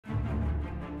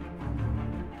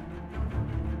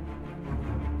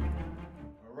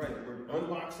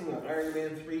unboxing of Iron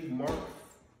Man 3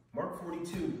 Mark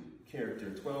 42 character,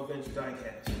 12-inch die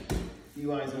cast.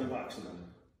 Eli's unboxing them.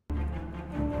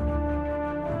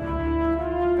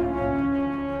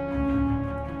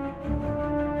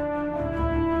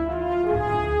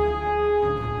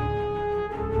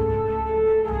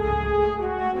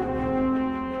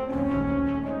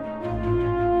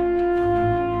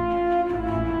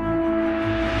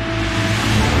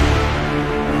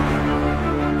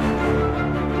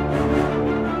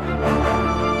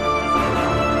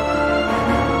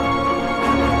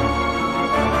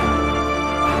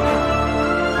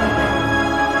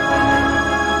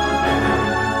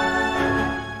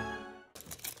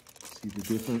 See the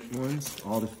different ones?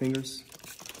 All the fingers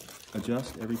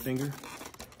adjust, every finger.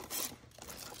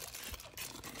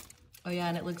 Oh yeah,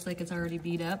 and it looks like it's already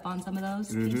beat up on some of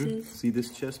those pieces. See,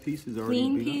 this chest piece is already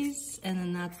Clean beat piece, and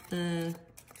then that's the...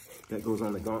 That goes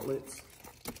on the gauntlets,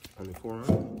 on the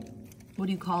forearm. What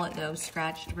do you call it though?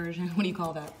 Scratched version? What do you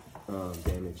call that?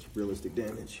 Damage, realistic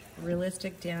damage.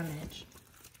 Realistic damage.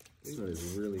 This one is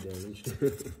really damaged.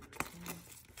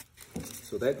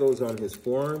 So that goes on his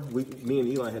forearm. Me and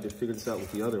Eli had to figure this out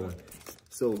with the other one.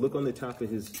 So look on the top of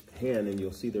his hand and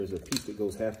you'll see there's a piece that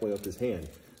goes halfway up his hand.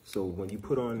 So when you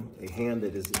put on a hand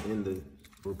that is in the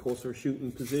repulsor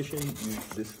shooting position,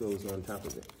 this goes on top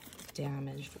of it.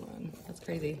 Damaged one. That's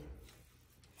crazy.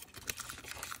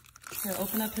 Here,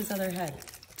 open up his other head.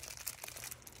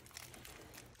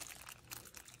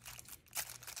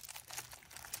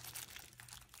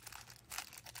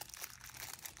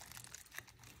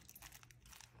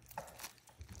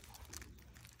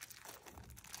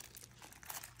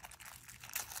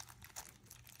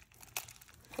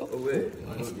 Oh wait,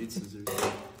 I don't need scissors.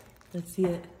 Let's see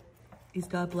it. He's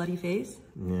got a bloody face.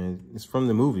 Yeah, it's from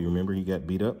the movie. Remember, he got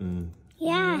beat up and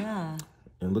Yeah.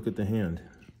 and look at the hand.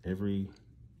 Every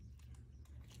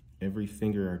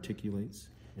finger articulates.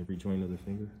 Every joint of the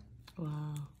finger.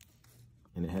 Wow.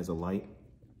 And it has a light.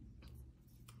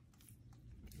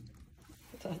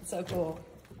 That's so cool.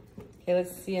 Okay,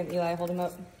 let's see him. Eli, hold him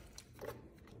up.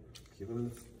 Give him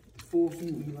the full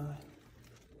view, Eli.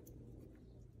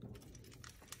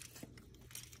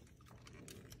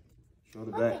 Show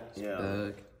the back. Yeah.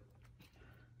 Back.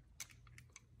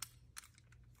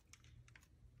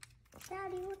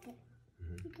 Daddy, look it.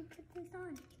 You can put this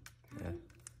on. Daddy.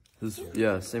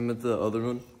 Yeah, same with the other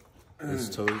one. His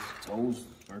toes. Toes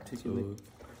articulate.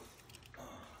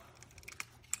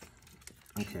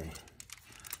 Okay.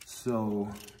 So,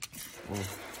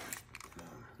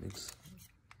 Makes.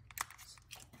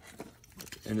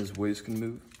 And his waist can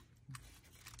move.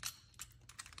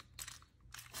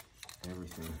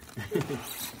 everything.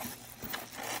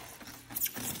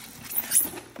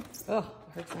 Oh, it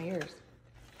hurts my ears.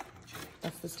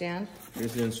 That's the stand.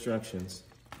 Here's the instructions.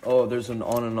 Oh, there's an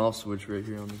on and off switch right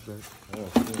here on his back. Oh,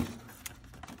 cool.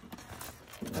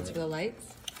 That's for the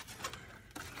lights.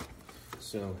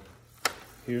 So,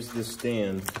 here's the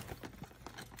stand,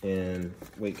 and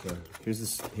wait, Kim.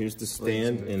 Here's the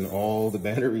stand and all the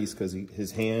batteries because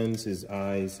his hands, his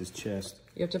eyes, his chest.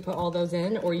 You have to put all those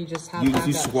in, or you just have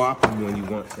You swap them when you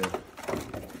want to.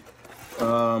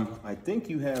 I think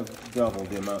you have double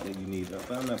the amount that you need,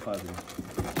 but I'm not positive.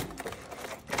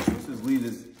 Let's just leave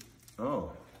this.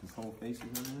 Oh, his whole face is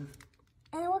in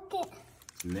there. And look at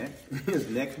Neck. His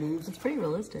neck moves. It's pretty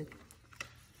realistic.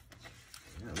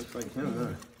 Yeah, looks like him, huh?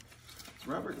 It's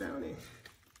Robert Downey.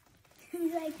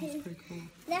 he's like this. Pretty cool.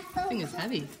 That's so That thing is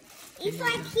heavy. He's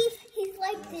like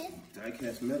this.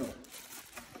 Die-cast metal.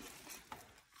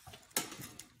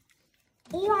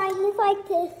 Eli, he's like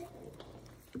this.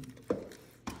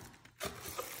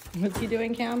 What's he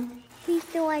doing, Cam? He's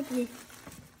still like this.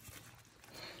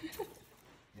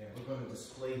 Yeah, we're going to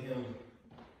display him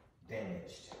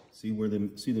damaged. See where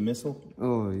see the missile?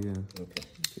 Oh yeah. Okay.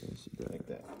 I see that. Like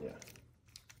that, yeah.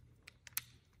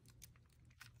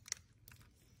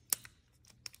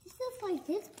 It's just like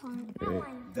this part. That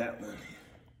one. That one.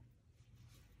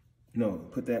 No,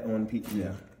 put that on,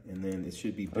 yeah. And then it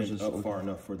should be bent up far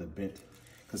enough for the bent.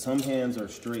 Because some hands are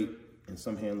straight and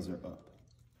some hands are up.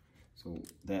 So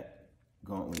that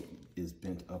gauntlet is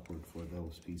bent upward for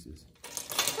those pieces.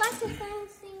 Plus the same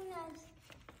thing as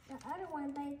the other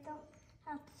one, but it don't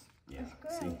have to. Yeah,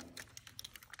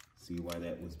 see why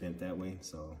that was bent that way?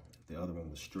 So the other one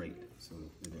was straight, so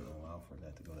it didn't allow for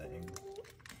that to go that angle.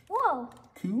 Whoa!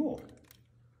 Cool.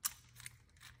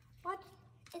 What?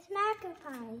 It's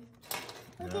magnetized.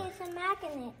 Look, Yeah. it's a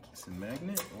magnet. It's a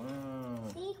magnet? Wow.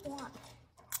 See what?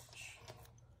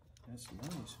 That's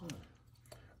nice, huh?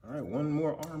 All right, one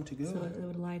more arm to go. So it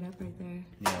would light up right there.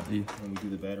 Yeah, when we do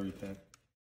the battery pack.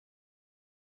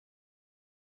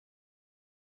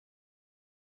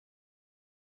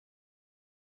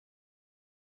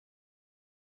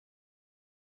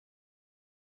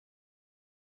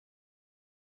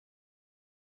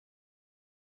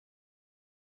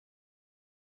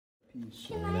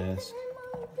 So mask.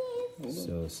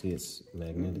 So see, it's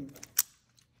magnetic.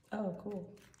 Oh, cool.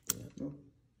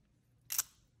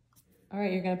 All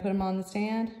right, you're gonna put them on the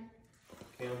stand?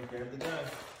 Okay, I'm gonna grab the guy.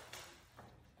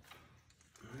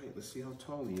 All right, let's see how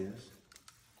tall he is.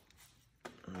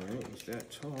 All right, he's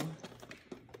that tall.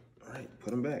 All right,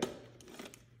 put him back.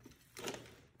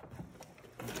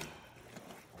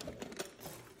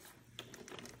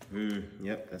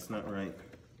 Yep, that's not right.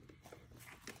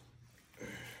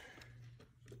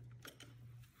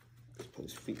 Let's put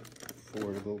his feet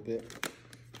forward a little bit.